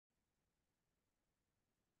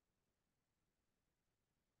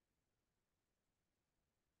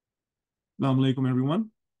Assalamu alaikum, everyone.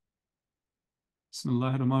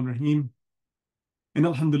 Bismillahir Rahmanir Rahim. إن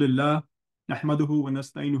الحمد لله نحمده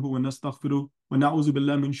ونستعينه ونستغفره ونعوذ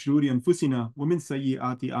بالله من شرور أنفسنا ومن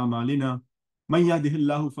سيئات أعمالنا من يهده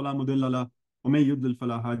الله فلا مضل له ومن يضلل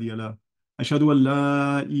فلا هادي له أشهد أن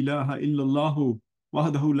لا إله إلا الله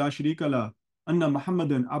وحده لا شريك له أن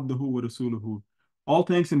محمدا عبده ورسوله. All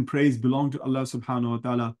thanks and praise belong to Allah subhanahu wa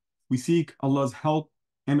ta'ala. We seek Allah's help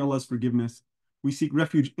and Allah's forgiveness. We seek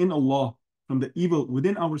refuge in Allah from the evil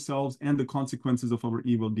within ourselves and the consequences of our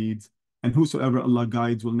evil deeds. And whosoever Allah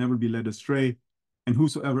guides will never be led astray, and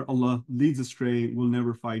whosoever Allah leads astray will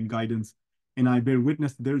never find guidance. And I bear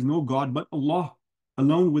witness that there is no God but Allah,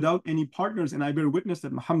 alone without any partners. And I bear witness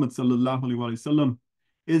that Muhammad sallallahu alaihi wasallam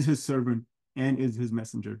is his servant and is his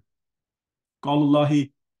messenger. قال الله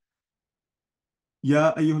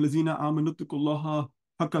يا أيها الذين آمنوا اتقوا الله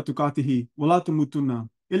حق تقاته ولا تموتن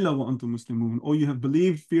إلا وأنتم مسلمون. O you have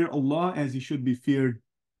believed, fear Allah as he should be feared,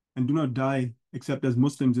 and do not die except as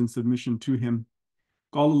Muslims in submission to him.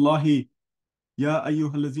 قال الله يا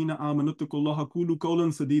أيها الذين آمنوا اتقوا الله قولوا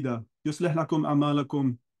قولا سديدا يصلح لكم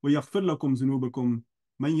أعمالكم ويغفر لكم ذنوبكم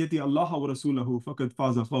من يطع الله ورسوله فقد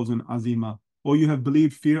فاز فوزا عظيما. O you have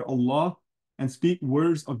believed, fear Allah and speak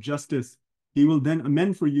words of justice. He will then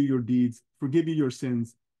amend for you your deeds, forgive you your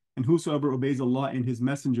sins, and whosoever obeys Allah and his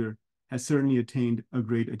messenger has certainly attained a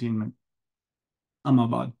great attainment. Amma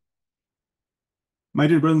ba'd. My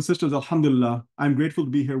dear brothers and sisters, alhamdulillah, I'm grateful to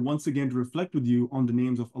be here once again to reflect with you on the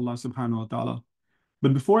names of Allah subhanahu wa ta'ala.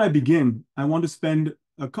 But before I begin, I want to spend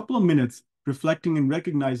a couple of minutes reflecting and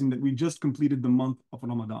recognizing that we just completed the month of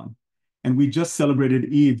Ramadan, and we just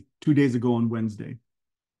celebrated Eid 2 days ago on Wednesday.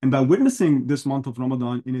 And by witnessing this month of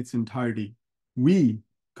Ramadan in its entirety, we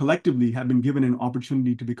collectively have been given an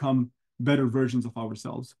opportunity to become better versions of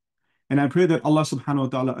ourselves. And I pray that Allah subhanahu wa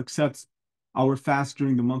ta'ala accepts our fast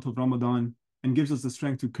during the month of Ramadan and gives us the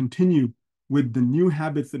strength to continue with the new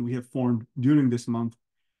habits that we have formed during this month,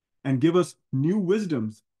 and give us new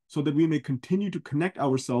wisdoms so that we may continue to connect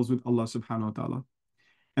ourselves with Allah subhanahu wa ta'ala.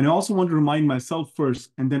 And I also want to remind myself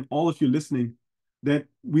first, and then all of you listening, that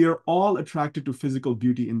we are all attracted to physical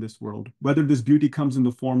beauty in this world, whether this beauty comes in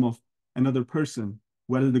the form of another person,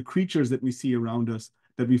 whether the creatures that we see around us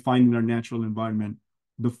that we find in our natural environment,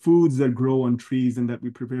 the foods that grow on trees and that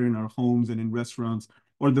we prepare in our homes and in restaurants,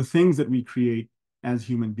 or the things that we create as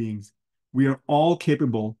human beings. We are all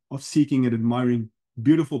capable of seeking and admiring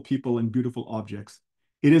beautiful people and beautiful objects.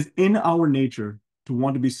 It is in our nature to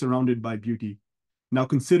want to be surrounded by beauty. Now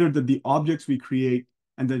consider that the objects we create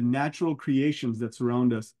and the natural creations that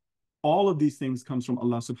surround us, all of these things comes from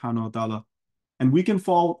Allah subhanahu wa ta'ala. And we can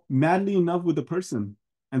fall madly in love with a person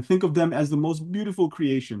and think of them as the most beautiful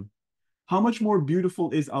creation. How much more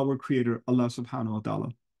beautiful is our creator, Allah subhanahu wa ta'ala?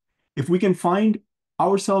 If we can find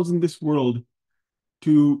ourselves in this world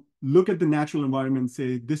to look at the natural environment and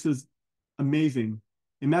say, this is amazing,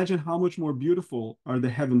 imagine how much more beautiful are the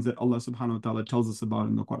heavens that Allah subhanahu wa ta'ala tells us about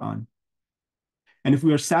in the Quran. And if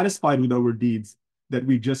we are satisfied with our deeds that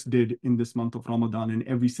we just did in this month of Ramadan and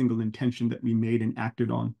every single intention that we made and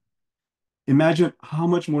acted on, imagine how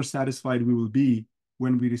much more satisfied we will be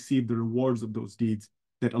when we receive the rewards of those deeds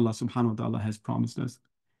that Allah subhanahu wa ta'ala has promised us.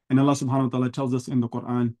 And Allah subhanahu wa ta'ala tells us in the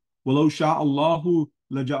Quran, وَلَوْ شَاءَ اللَّهُ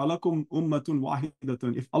لَجَعَلَكُمْ أُمَّةٌ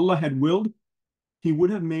وَاحِدَةٌ. If Allah had willed, He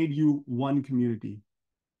would have made you one community.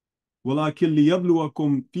 وَلَكِنْ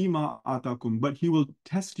لِيَبْلُوَكُمْ فِيمَا آتَاكُمْ. But He will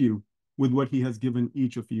test you with what He has given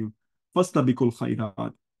each of you. فَاسْتَبِقُوا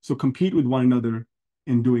الْخَيْرَاتِ. So compete with one another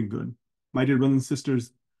in doing good. My dear brothers and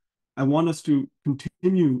sisters, I want us to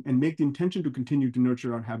continue and make the intention to continue to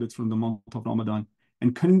nurture our habits from the month of Ramadan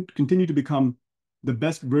and continue to become the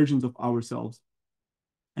best versions of ourselves.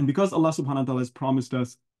 And because Allah subhanahu wa ta'ala has promised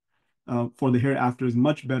us for the hereafter is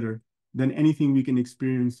much better than anything we can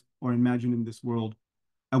experience or imagine in this world,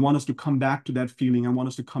 I want us to come back to that feeling. I want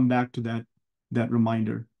us to come back to that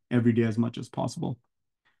reminder every day as much as possible.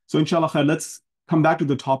 So inshallah khair, let's come back to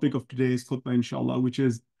the topic of today's khutbah, inshallah, which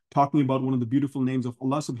is talking about one of the beautiful names of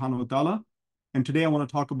Allah subhanahu wa ta'ala. And today I want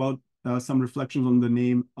to talk about some reflections on the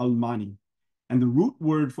name Al-Mani. And the root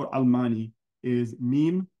word for Al-Mani is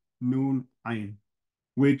Mim Noon Ayn,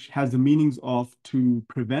 which has the meanings of to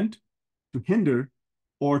prevent, to hinder,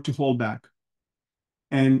 or to hold back.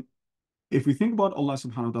 And if we think about Allah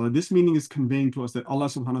subhanahu wa ta'ala, this meaning is conveying to us that Allah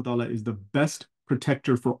subhanahu wa ta'ala is the best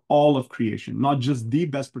protector for all of creation, not just the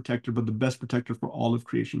best protector, but the best protector for all of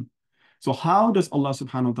creation. So how does Allah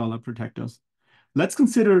subhanahu wa ta'ala protect us? Let's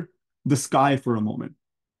consider the sky for a moment.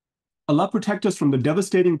 Allah protects us from the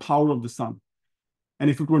devastating power of the sun. And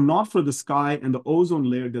if it were not for the sky and the ozone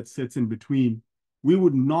layer that sits in between, we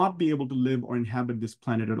would not be able to live or inhabit this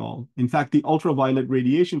planet at all. In fact, the ultraviolet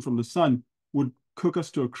radiation from the sun would cook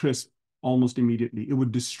us to a crisp almost immediately. It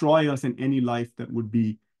would destroy us and any life that would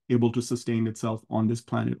be able to sustain itself on this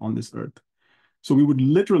planet, on this earth. So we would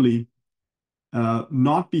literally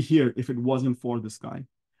not be here if it wasn't for the sky.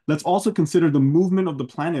 Let's also consider the movement of the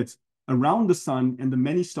planets around the sun and the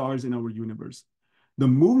many stars in our universe. The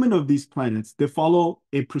movement of these planets, they follow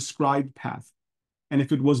a prescribed path. And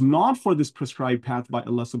if it was not for this prescribed path by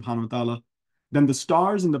Allah subhanahu wa ta'ala, then the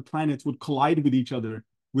stars and the planets would collide with each other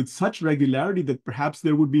with such regularity that perhaps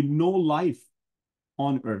there would be no life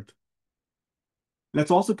on Earth. Let's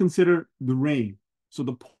also consider the rain. So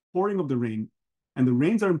the pouring of the rain. And the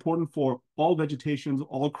rains are important for all vegetations,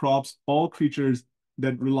 all crops, all creatures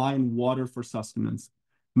that rely on water for sustenance.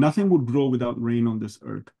 Nothing would grow without rain on this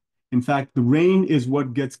earth. In fact, the rain is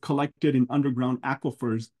what gets collected in underground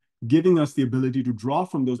aquifers, giving us the ability to draw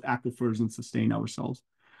from those aquifers and sustain ourselves.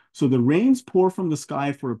 So the rains pour from the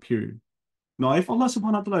sky for a period. Now, if Allah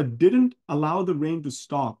subhanahu wa ta'ala didn't allow the rain to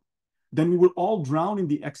stop, then we would all drown in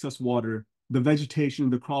the excess water. The vegetation,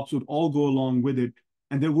 the crops would all go along with it,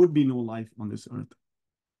 and there would be no life on this earth.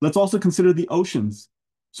 Let's also consider the oceans.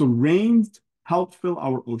 So rains help fill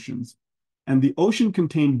our oceans, and the ocean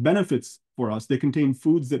contain benefits for us. They contain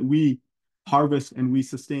foods that we harvest and we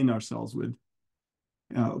sustain ourselves with.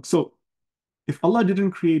 So if Allah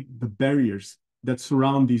didn't create the barriers that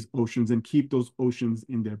surround these oceans and keep those oceans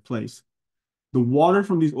in their place, the water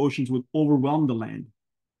from these oceans would overwhelm the land,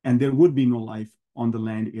 and there would be no life on the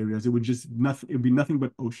land areas. It would be nothing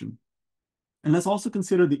but ocean. And let's also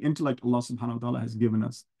consider the intellect Allah subhanahu wa ta'ala has given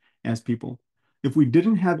us as people. If we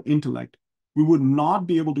didn't have intellect, we would not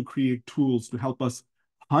be able to create tools to help us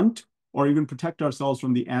hunt or even protect ourselves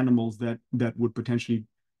from the animals that would potentially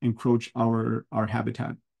encroach our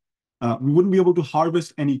habitat. We wouldn't be able to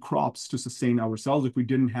harvest any crops to sustain ourselves if we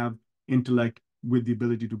didn't have intellect with the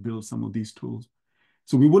ability to build some of these tools.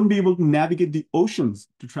 So we wouldn't be able to navigate the oceans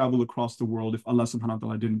to travel across the world if Allah subhanahu wa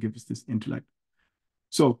ta'ala didn't give us this intellect.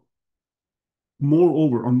 So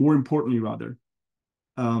moreover, or more importantly rather,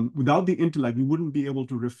 without the intellect, we wouldn't be able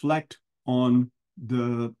to reflect on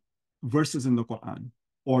the verses in the Quran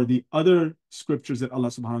or the other scriptures that Allah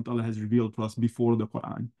subhanahu wa ta'ala has revealed to us before the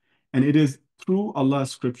Quran. And it is through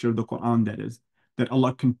Allah's scripture, the Quran that is, that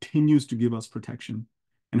Allah continues to give us protection.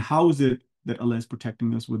 And how is it that Allah is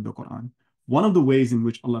protecting us with the Quran? One of the ways in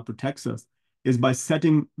which Allah protects us is by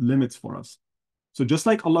setting limits for us. So just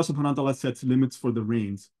like Allah subhanahu wa ta'ala sets limits for the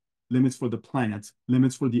rains, limits for the planets,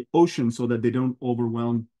 limits for the ocean so that they don't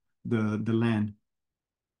overwhelm the land,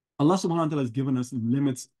 Allah subhanahu wa ta'ala has given us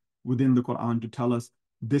limits within the Quran to tell us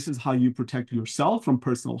this is how you protect yourself from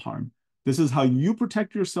personal harm. This is how you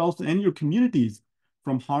protect yourselves and your communities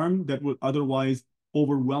from harm that would otherwise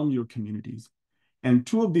overwhelm your communities. And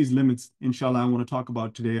two of these limits, inshallah, I want to talk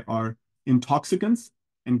about today are intoxicants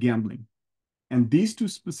and gambling. And these two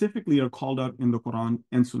specifically are called out in the Quran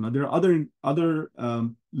and Sunnah. There are other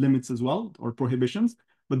limits as well, or prohibitions,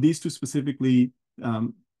 but these two specifically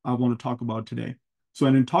I want to talk about today. So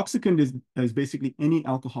an intoxicant is basically any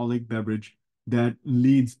alcoholic beverage that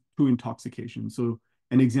leads to intoxication. So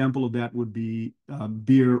an example of that would be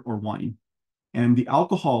beer or wine. And the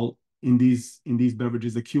alcohol in these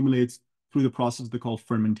beverages accumulates through the process they call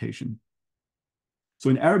fermentation. So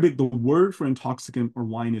in Arabic, the word for intoxicant or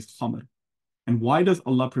wine is khamr. And why does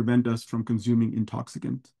Allah prevent us from consuming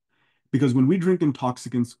intoxicants? Because when we drink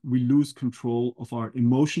intoxicants, we lose control of our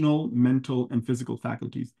emotional, mental, and physical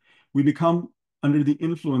faculties. We become under the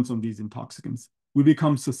influence of these intoxicants. We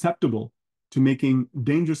become susceptible to making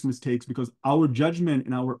dangerous mistakes because our judgment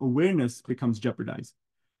and our awareness becomes jeopardized.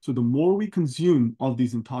 So the more we consume of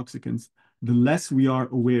these intoxicants, the less we are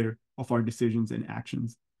aware of our decisions and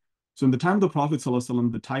actions. So in the time of the Prophet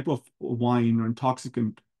ﷺ, the type of wine or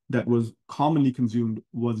intoxicant that was commonly consumed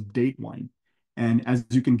was date wine. And as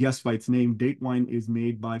you can guess by its name, date wine is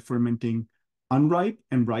made by fermenting unripe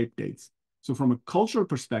and ripe dates. So from a cultural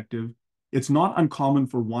perspective, it's not uncommon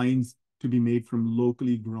for wines to be made from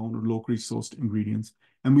locally grown or locally sourced ingredients.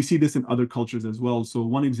 And we see this in other cultures as well. So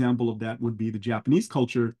one example of that would be the Japanese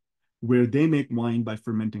culture, where they make wine by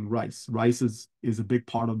fermenting rice. Rice is a big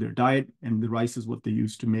part of their diet, and the rice is what they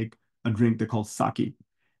use to make a drink they call sake.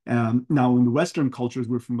 Now, in the Western cultures,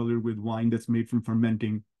 we're familiar with wine that's made from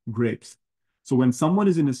fermenting grapes. So when someone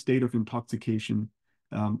is in a state of intoxication,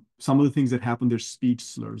 some of the things that happen, they're speech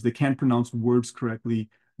slurs. They can't pronounce words correctly.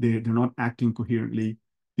 They're not acting coherently.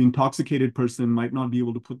 The intoxicated person might not be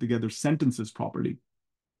able to put together sentences properly.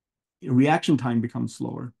 Reaction time becomes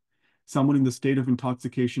slower. Someone in the state of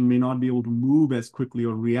intoxication may not be able to move as quickly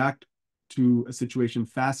or react to a situation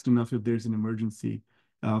fast enough if there's an emergency.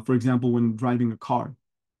 For example, when driving a car,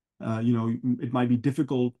 it might be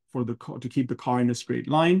difficult for the car to keep the car in a straight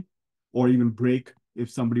line, or even brake if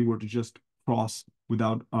somebody were to just cross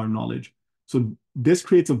without our knowledge. So this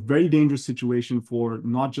creates a very dangerous situation for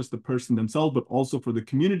not just the person themselves, but also for the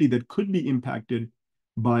community that could be impacted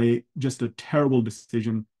by just a terrible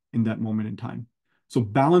decision in that moment in time. So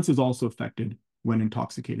balance is also affected when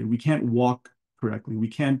intoxicated. We can't walk correctly. We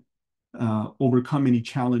can't overcome any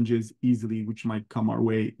challenges easily, which might come our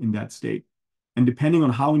way in that state. And depending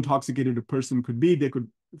on how intoxicated a person could be, they could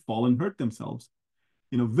fall and hurt themselves.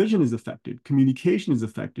 Vision is affected, communication is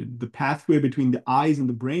affected. The pathway between the eyes and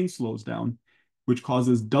the brain slows down, which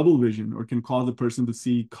causes double vision or can cause a person to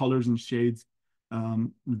see colors and shades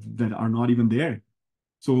that are not even there.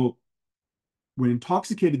 So when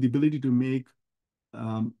intoxicated, the ability to make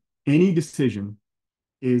any decision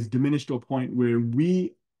is diminished to a point where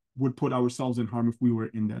we would put ourselves in harm if we were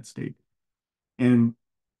in that state. And,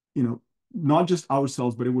 not just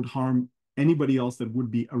ourselves, but it would harm anybody else that would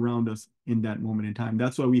be around us in that moment in time.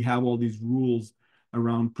 That's why we have all these rules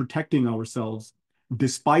around protecting ourselves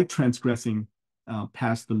despite transgressing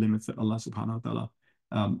past the limits that Allah subhanahu wa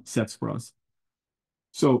ta'ala sets for us.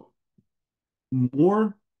 So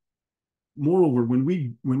moreover, when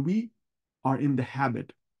we are in the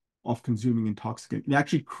habit of consuming intoxicant, it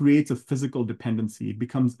actually creates a physical dependency. It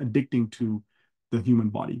becomes addicting to the human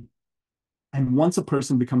body. And once a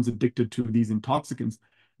person becomes addicted to these intoxicants,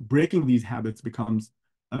 breaking these habits becomes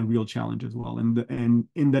a real challenge as well. And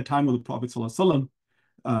in that time of the Prophet ﷺ,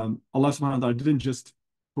 Allah subhanahu wa ta'ala didn't just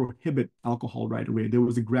prohibit alcohol right away. There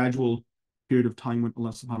was a gradual period of time when Allah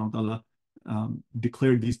subhanahu wa ta'ala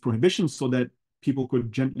declared these prohibitions so that people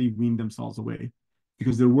could gently wean themselves away.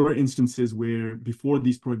 Because there were instances where before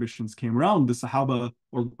these prohibitions came around, the Sahaba,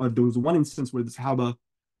 or there was one instance where the Sahaba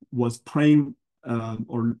was praying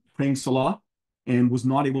Salah and was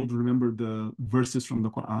not able to remember the verses from the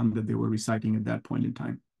Quran that they were reciting at that point in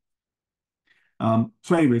time.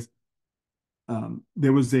 So anyways,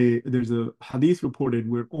 there's a hadith reported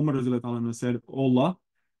where Umar said, "Oh Allah,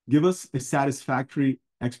 give us a satisfactory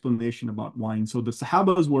explanation about wine." So the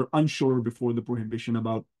Sahabas were unsure before the prohibition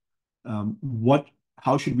about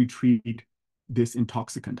how should we treat this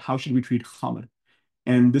intoxicant? How should we treat khamr?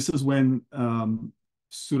 And this is when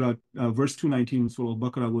verse 219 in Surah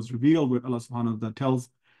Al-Baqarah was revealed, where Allah subhanahu wa ta'ala tells,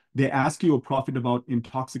 they ask you, a prophet, about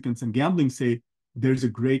intoxicants and gambling, say, there's a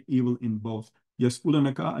great evil in both.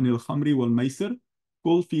 يَسْأُلَنَكَ عَنِ الْخَمْرِ وَالْمَيْسِرِ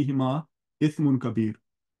قُلْ فِيهِمَا إِثْمٌ كَبِيرٌ.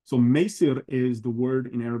 So maysir is the word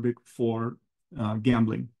in Arabic for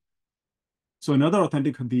gambling. So another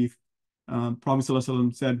authentic hadith, Prophet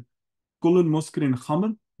ﷺ said, كُلُّ مُسْكِرٍ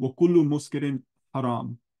خَمْرٍ وَكُلُّ مُسْكِرٍ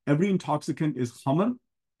haram. Every intoxicant is khamr,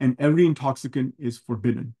 and every intoxicant is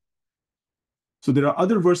forbidden. So there are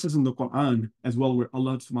other verses in the Quran as well where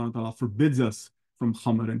Allah subhanahu wa ta'ala forbids us from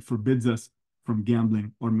khamr and forbids us from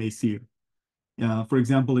gambling or maysir. For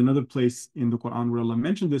example, another place in the Quran where Allah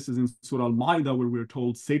mentioned this is in Surah Al-Ma'idah, where we're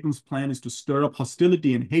told Satan's plan is to stir up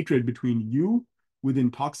hostility and hatred between you with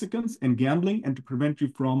intoxicants and gambling, and to prevent you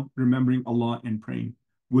from remembering Allah and praying.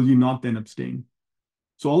 Will you not then abstain?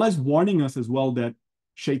 So Allah is warning us as well that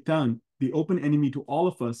Shaitan, the open enemy to all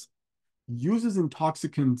of us, uses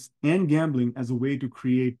intoxicants and gambling as a way to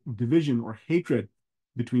create division or hatred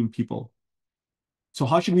between people. So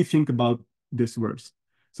how should we think about this verse?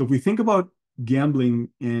 So if we think about gambling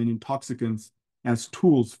and intoxicants as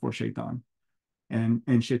tools for Shaitan,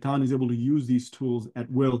 and Shaitan is able to use these tools at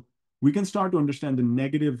will, we can start to understand the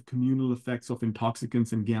negative communal effects of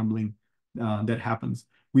intoxicants and gambling that happens.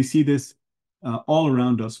 We see this all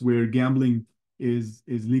around us, where gambling is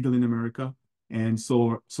legal in America, and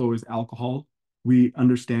so is alcohol. We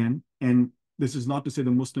understand, and this is not to say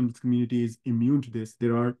the Muslim community is immune to this.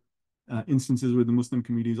 There are instances where the Muslim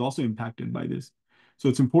community is also impacted by this. So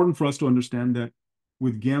it's important for us to understand that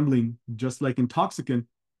with gambling, just like intoxicant,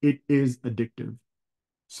 it is addictive.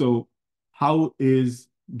 So how is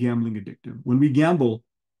gambling addictive? When we gamble,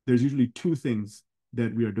 there's usually two things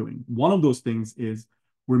that we are doing. One of those things is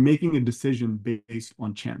we're making a decision based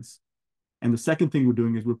on chance. And the second thing we're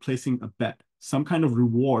doing is we're placing a bet, some kind of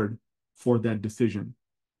reward for that decision.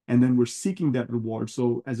 And then we're seeking that reward.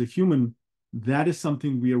 So as a human, that is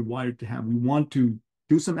something we are wired to have. We want to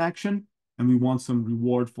do some action and we want some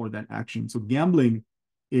reward for that action. So gambling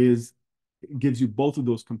gives you both of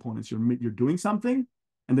those components. You're doing something,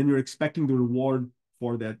 and then you're expecting the reward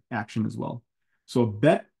for that action as well. So a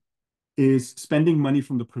bet is spending money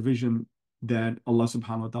from the provision that Allah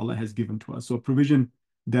subhanahu wa ta'ala has given to us. So a provision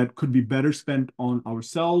that could be better spent on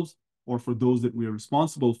ourselves or for those that we are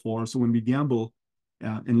responsible for. So when we gamble,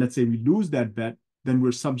 and let's say we lose that bet, then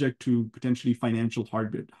we're subject to potentially financial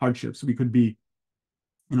hardships. We could be,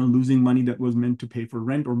 losing money that was meant to pay for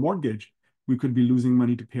rent or mortgage. We could be losing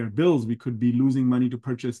money to pay our bills. We could be losing money to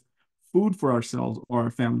purchase food for ourselves or our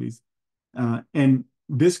families. And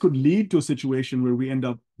this could lead to a situation where we end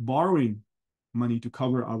up borrowing money to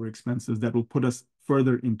cover our expenses that will put us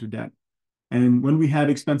further into debt. And when we have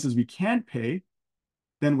expenses we can't pay,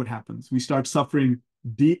 then what happens? We start suffering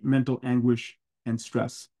deep mental anguish and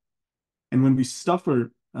stress. And when we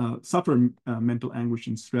suffer mental anguish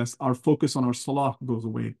and stress, our focus on our salah goes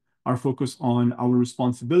away. Our focus on our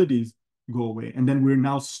responsibilities go away. And then we're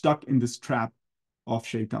now stuck in this trap of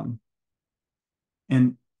shaitan.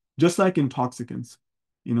 And just like intoxicants,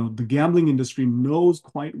 the gambling industry knows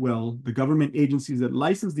quite well, the government agencies that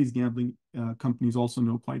license these gambling companies also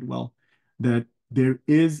know quite well that there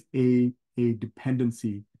is a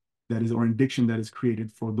dependency that is, or an addiction that is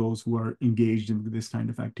created for those who are engaged in this kind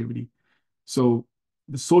of activity. So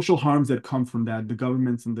the social harms that come from that, the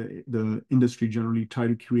governments and the industry generally try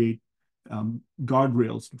to create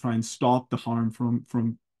guardrails to try and stop the harm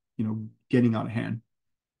from getting out of hand.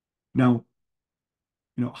 Now,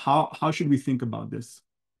 how should we think about this?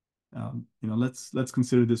 Let's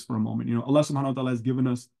consider this for a moment. Allah subhanahu wa ta'ala has given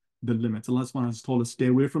us the limits. Allah subhanahu wa ta'ala has told us, stay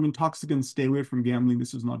away from intoxicants, stay away from gambling.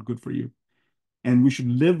 This is not good for you. And we should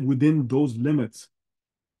live within those limits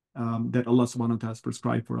that Allah subhanahu wa ta'ala has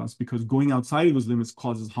prescribed for us, because going outside of those limits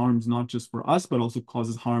causes harms not just for us, but also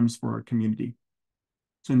causes harms for our community.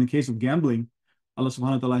 So in the case of gambling, Allah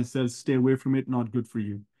subhanahu wa ta'ala says, stay away from it, not good for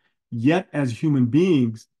you. Yet as human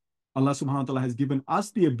beings, Allah subhanahu wa ta'ala has given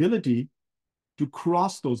us the ability to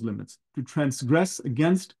cross those limits, to transgress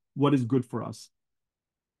against what is good for us.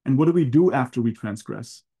 And what do we do after we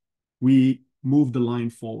transgress? We move the line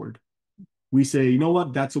forward. We say, you know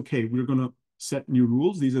what, that's okay. We're going to set new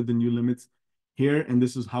rules. These are the new limits here. And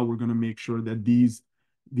this is how we're going to make sure that these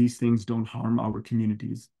things don't harm our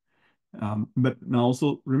communities. But now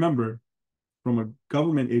also remember, from a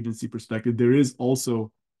government agency perspective, there is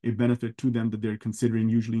also a benefit to them that they're considering,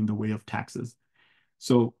 usually in the way of taxes.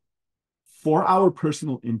 So for our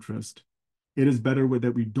personal interest, it is better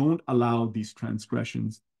that we don't allow these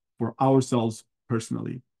transgressions for ourselves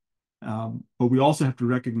personally. But we also have to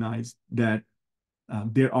recognize that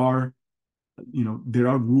there are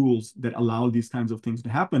rules that allow these kinds of things to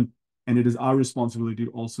happen. And it is our responsibility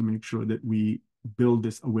to also make sure that we build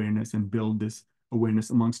this awareness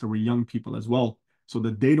amongst our young people as well, so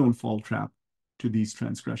that they don't fall trap to these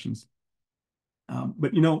transgressions.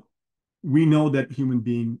 But we know that human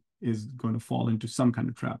being is going to fall into some kind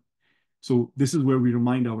of trap. So this is where we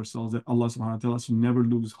remind ourselves that Allah subhanahu wa ta'ala should never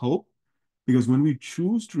lose hope, because when we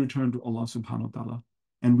choose to return to Allah subhanahu wa ta'ala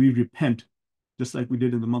and we repent, just like we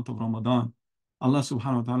did in the month of Ramadan, Allah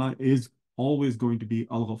subhanahu wa ta'ala is always going to be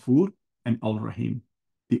Al-Ghafur and Al-Rahim,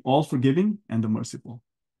 the all-forgiving and the merciful.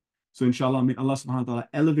 So inshallah, may Allah subhanahu wa ta'ala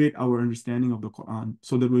elevate our understanding of the Quran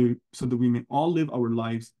so that we may all live our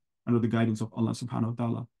lives under the guidance of Allah subhanahu wa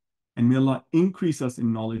ta'ala. And may Allah increase us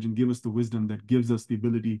in knowledge and give us the wisdom that gives us the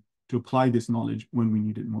ability to apply this knowledge when we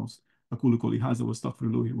need it most. أقول قولي هذا واستغفر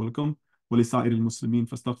الله ولكم ولسائر المسلمين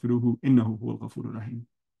فاستغفروه إنه هو الغفور الرحيم.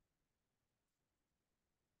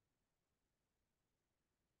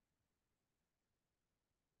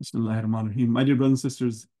 Bismillahirrahmanirrahim. My dear brothers and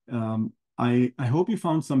sisters, I hope you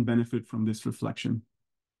found some benefit from this reflection.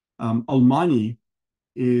 Al-Ghaniy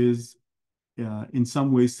is in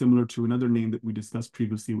some ways similar to another name that we discussed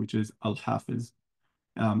previously, which is Al-Hafiz.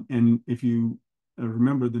 And if you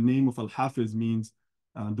remember, the name of Al-Hafiz means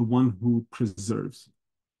the one who preserves.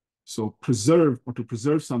 So preserve, or to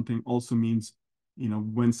preserve something, also means,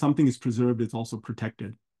 when something is preserved, it's also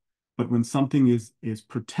protected. But when something is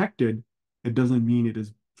protected, it doesn't mean it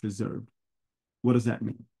is preserved. What does that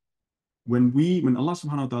mean? When Allah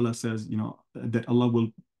subhanahu wa ta'ala says, that Allah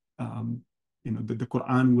will, that the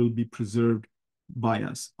Quran will be preserved by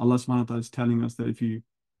us, Allah subhanahu wa ta'ala is telling us that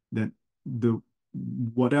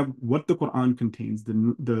what the Quran contains,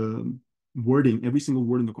 the wording, every single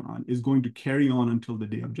word in the Quran is going to carry on until the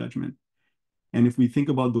day of judgment. And if we think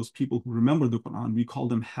about those people who remember the Quran, we call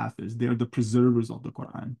them Hafiz. They are the preservers of the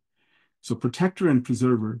Quran. So protector and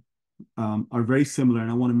preserver are very similar. And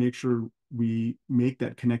I want to make sure we make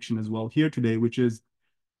that connection as well here today, which is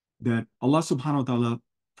that Allah subhanahu wa ta'ala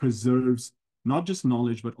preserves not just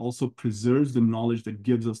knowledge, but also preserves the knowledge that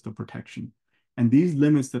gives us the protection. And these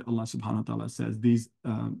limits that Allah subhanahu wa ta'ala says, these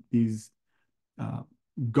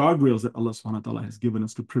guardrails that Allah subhanahu wa ta'ala has given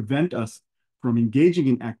us to prevent us from engaging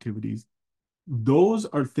in activities, those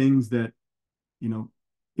are things that,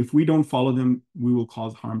 if we don't follow them, we will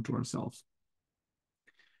cause harm to ourselves.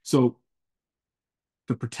 So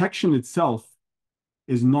the protection itself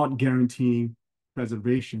is not guaranteeing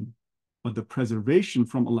preservation, but the preservation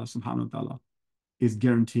from Allah subhanahu wa ta'ala is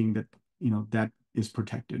guaranteeing that, that is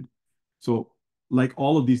protected. So like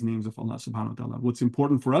all of these names of Allah subhanahu wa ta'ala, what's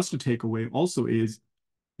important for us to take away also is,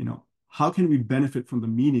 how can we benefit from the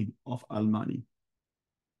meaning of Al-Mani?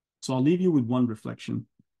 So I'll leave you with one reflection,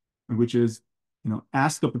 which is,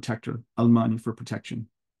 ask the protector, Al-Mani, for protection.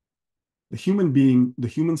 The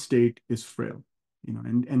human state is frail,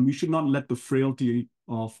 and we should not let the frailty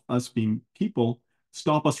of us being people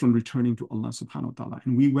stop us from returning to Allah subhanahu wa ta'ala.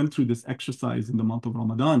 And we went through this exercise in the month of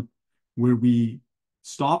Ramadan where we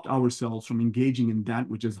stopped ourselves from engaging in that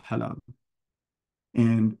which is halal.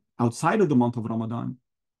 And outside of the month of Ramadan,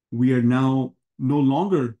 we are now no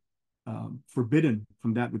longer forbidden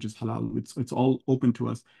from that which is halal. It's all open to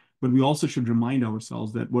us. But we also should remind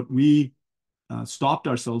ourselves that what we stopped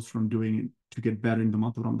ourselves from doing to get better in the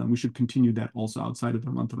month of Ramadan, we should continue that also outside of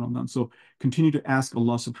the month of Ramadan. So continue to ask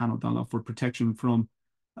Allah subhanahu wa ta'ala for protection from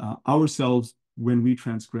ourselves when we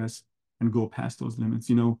transgress and go past those limits.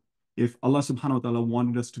 If Allah subhanahu wa ta'ala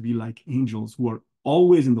wanted us to be like angels who are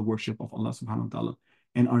always in the worship of Allah subhanahu wa ta'ala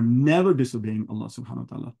and are never disobeying Allah subhanahu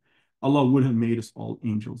wa ta'ala, Allah would have made us all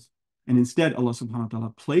angels. And instead, Allah subhanahu wa ta'ala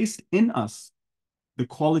placed in us the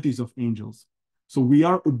qualities of angels. So we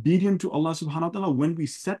are obedient to Allah subhanahu wa ta'ala when we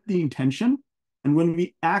set the intention and when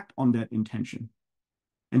we act on that intention.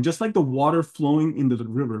 And just like the water flowing into the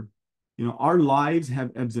river, our lives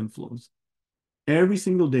have ebbs and flows. Every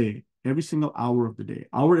single day, every single hour of the day,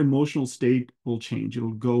 our emotional state will change.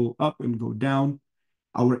 It'll go up and go down.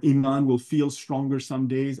 Our iman will feel stronger some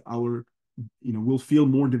days. We'll feel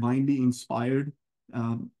more divinely inspired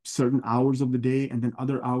certain hours of the day, and then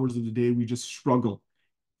other hours of the day we just struggle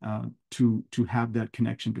to have that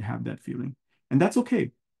connection, to have that feeling. And that's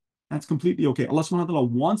okay. That's completely okay. Allah subhanahu wa ta'ala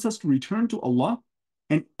wants us to return to Allah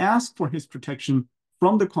and ask for His protection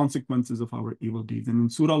from the consequences of our evil deeds. And in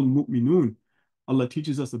Surah Al-Mu'minun, Allah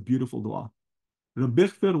teaches us a beautiful dua.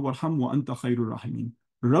 Rabbighfir warham wa anta khairur rahimin.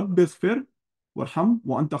 Rabbighfir warham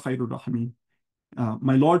wa anta khairur rahimin.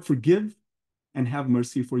 My Lord, forgive and have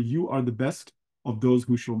mercy, for you are the best of those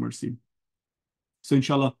who show mercy. So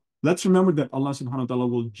inshallah, let's remember that Allah subhanahu wa ta'ala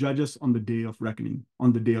will judge us on the day of reckoning,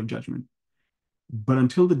 on the day of judgment. But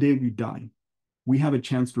until the day we die, we have a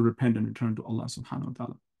chance to repent and return to Allah subhanahu wa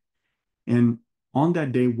ta'ala. And on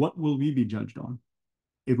that day, what will we be judged on?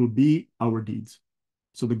 It will be our deeds.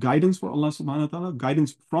 So the guidance for Allah subhanahu wa ta'ala,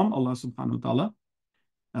 guidance from Allah subhanahu wa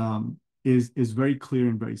ta'ala is very clear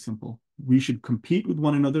and very simple. We should compete with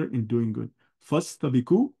one another in doing good.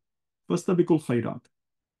 Fastabiqul khairat.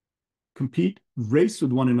 Compete, race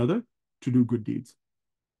with one another to do good deeds.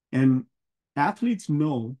 And athletes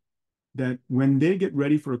know that when they get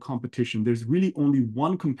ready for a competition, there's really only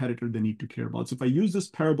one competitor they need to care about. So if I use this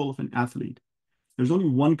parable of an athlete, there's only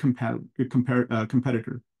one competitor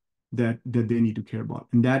that they need to care about,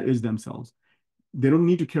 and that is themselves. They don't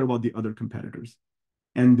need to care about the other competitors.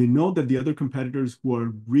 And they know that the other competitors who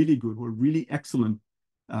are really good, who are really excellent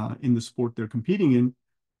in the sport they're competing in,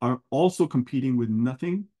 are also competing with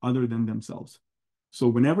nothing other than themselves. So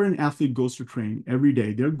whenever an athlete goes to train every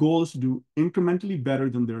day, their goal is to do incrementally better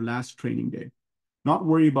than their last training day. Not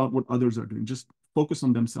worry about what others are doing, just focus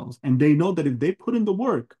on themselves. And they know that if they put in the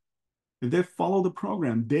work, if they follow the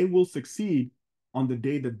program, they will succeed on the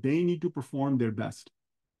day that they need to perform their best.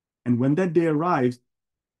 And when that day arrives,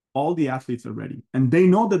 all the athletes are ready. And they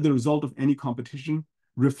know that the result of any competition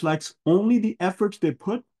reflects only the efforts they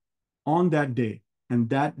put on that day and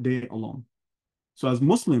that day alone. So as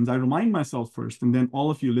Muslims, I remind myself first, and then all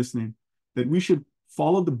of you listening, that we should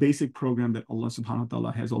follow the basic program that Allah subhanahu wa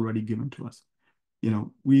ta'ala has already given to us.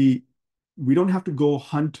 We don't have to go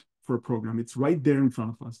hunt for a program. It's right there in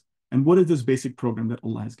front of us. And what is this basic program that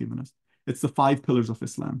Allah has given us? It's the 5 pillars of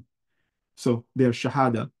Islam. So they are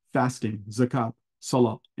shahada, fasting, zakat,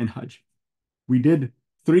 salah, and hajj. We did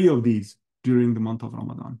 3 of these during the month of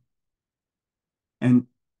Ramadan. And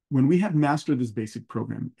when we have mastered this basic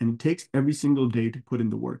program, and it takes every single day to put in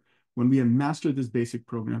the work, when we have mastered this basic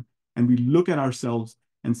program and we look at ourselves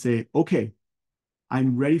and say, okay,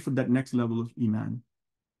 I'm ready for that next level of iman.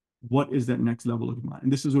 What is that next level of iman?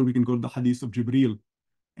 And this is where we can go to the hadith of Jibreel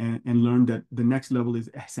and learn that the next level is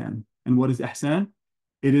ihsan. And what is ihsan?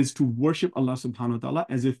 It is to worship Allah subhanahu wa ta'ala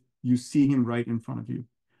as if you see Him right in front of you.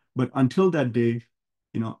 But until that day,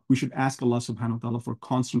 we should ask Allah subhanahu wa ta'ala for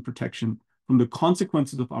constant protection from the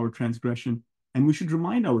consequences of our transgression. And we should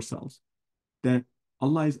remind ourselves that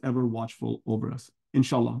Allah is ever watchful over us.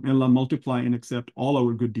 Inshallah, may Allah multiply and accept all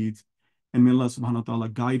our good deeds. And may Allah subhanahu wa ta'ala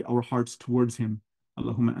guide our hearts towards Him.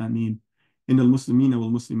 Allahumma ameen. إن المسلمين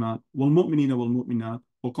والمسلمات والمؤمنين والمؤمنات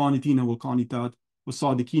والقانتين والقانتات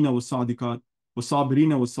والصادقين والصادقات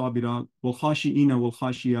والصابرين والصابرات والخاشئين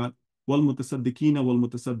والخاشيات والمتصدقين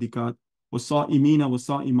والمتصدقات والصائمين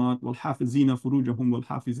والصائمات والحافظين فروجهم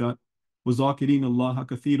والحافظات وذاكرين الله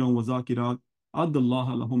كثيرا وذاكرات أعد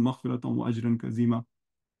الله لهم مغفرة وأجرا كريما.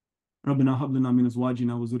 ربنا هب لنا من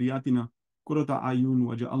أزواجنا وذرياتنا قرة أعين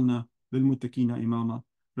وجعلنا للمتقين إماما.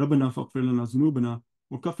 ربنا فاغفر لنا ذنوبنا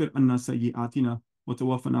وكفر عنا سيئاتنا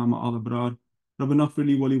وتوفنا مع الأبرار. ربنا اغفر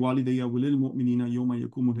لي ولوالدي وللمؤمنين يوم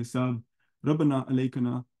يقوم الحساب. ربنا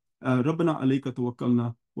عليكنا ربنا عليك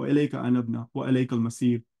توكلنا وإليك أنبنا وإليك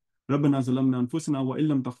المصير. ربنا ظلمنا أنفسنا وإن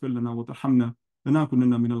لم تغفر لنا وترحمنا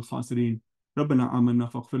لنكونن من الخاسرين. ربنا آمنا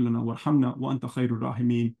فاغفر لنا وارحمنا وأنت خير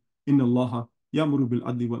الراحمين. إن الله يأمر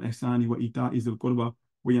بالعدل والإحسان وإيتاء ذي القربى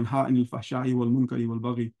وينهى عن الفحشاء والمنكر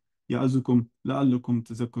والبغي يعظكم لعلكم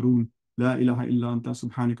تذكرون. لا إله إلا أنت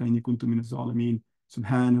سبحانك إني كنت من الظالمين.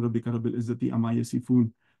 سبحان ربك رب العزة عما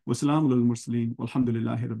يصفون وسلام على المرسلين والحمد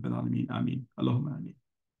لله رب العالمين. آمين. اللهم آمين.